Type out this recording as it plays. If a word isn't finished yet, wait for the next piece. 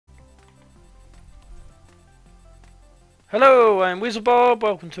Hello, I'm Weaselbob.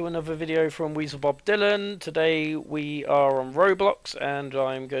 Welcome to another video from Weaselbob Dylan. Today we are on Roblox and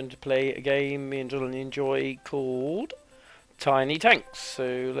I'm going to play a game me and Dylan enjoy called Tiny Tanks.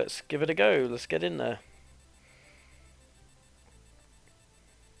 So let's give it a go. Let's get in there.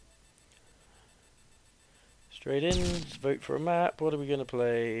 Straight in, let's vote for a map. What are we going to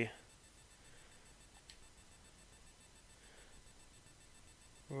play?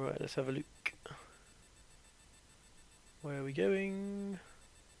 Right, let's have a look. Where are we going?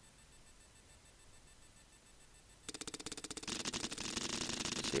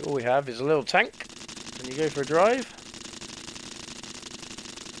 See, all we have is a little tank. Can you go for a drive?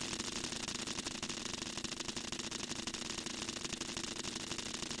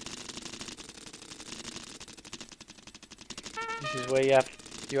 This is where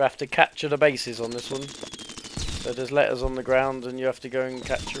you have to capture the bases on this one. So there's letters on the ground and you have to go and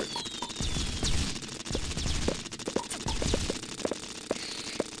capture it.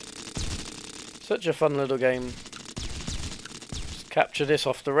 Such a fun little game. Just capture this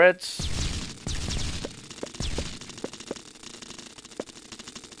off the reds.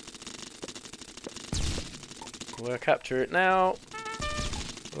 We'll capture it now.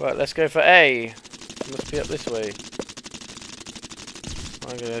 Right, let's go for A. It must be up this way.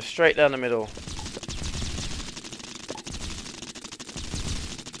 I'm going to go straight down the middle.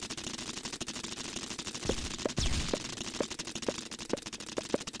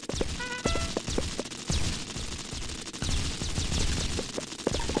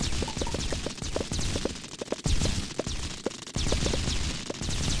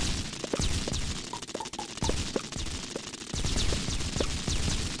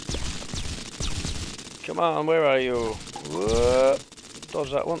 Come on, where are you? Whoa.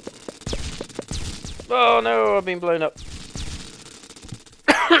 Dodge that one. Oh no, I've been blown up.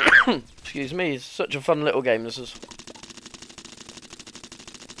 Excuse me, it's such a fun little game this is.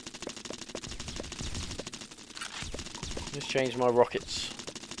 Let's change my rockets.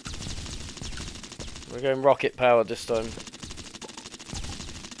 We're going rocket powered this time.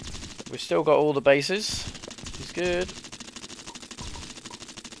 We've still got all the bases, which is good.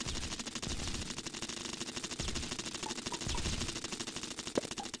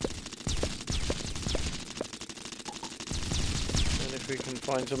 We can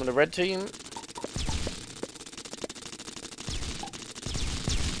find some of the red team.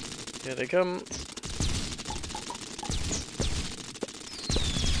 Here they come.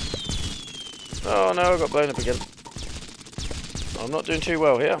 Oh no, I got blown up again. I'm not doing too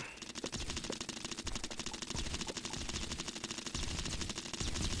well here.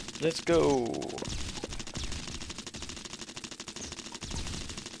 Let's go.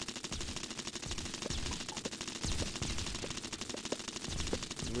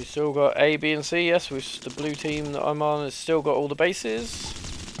 We still got A, B and C, yes, the blue team that I'm on has still got all the bases.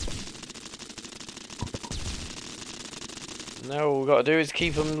 Now all we've got to do is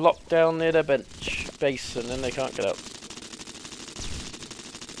keep them locked down near their base and then they can't get out.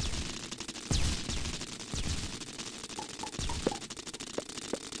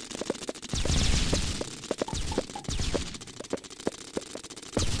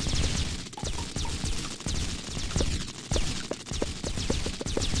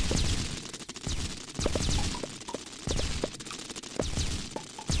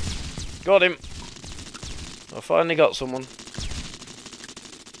 Got him. I finally got someone.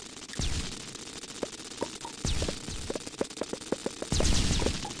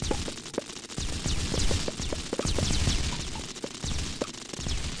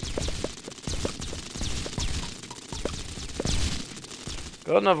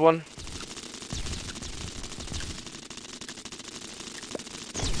 Got another one.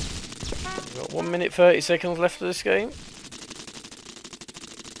 We've got 1 minute 30 seconds left of this game.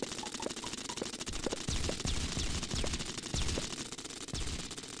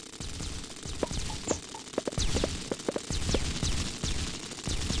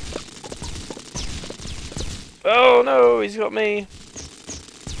 Oh no, he's got me.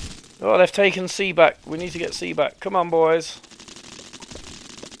 Oh, they've taken C back. We need to get C back. Come on, boys.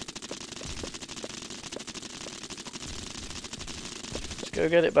 Let's go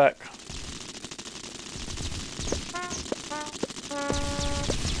get it back.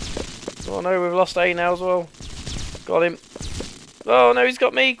 Oh no, we've lost A now as well. Got him. Oh no, he's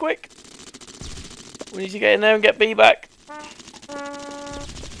got me. Quick. We need to get in there and get B back.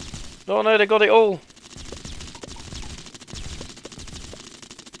 Oh no, they got it all.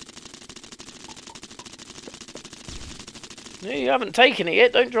 Yeah, you haven't taken it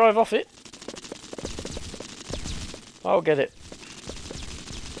yet, don't drive off it. I'll get it.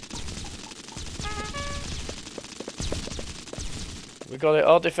 We got it.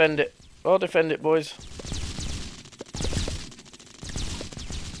 I'll defend it. I'll defend it, boys.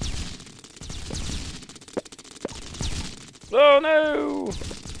 Oh no!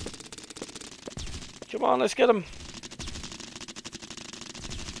 Come on, let's get him.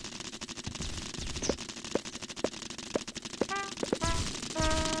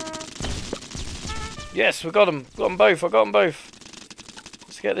 Yes, we got them. Got them both. I got them both.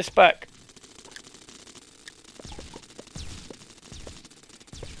 Let's get this back.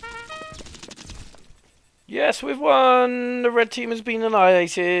 Yes, we've won. The red team has been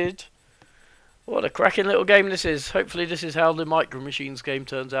annihilated. What a cracking little game this is. Hopefully this is how the Micro Machines game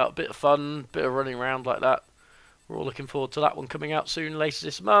turns out. A bit of fun, bit of running around like that. We're all looking forward to that one coming out soon, later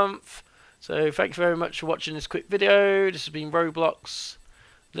this month. So thank you very much for watching this quick video. This has been Roblox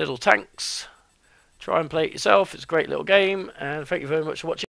Little Tanks. Try and play it yourself. It's a great little game. And thank you very much for watching.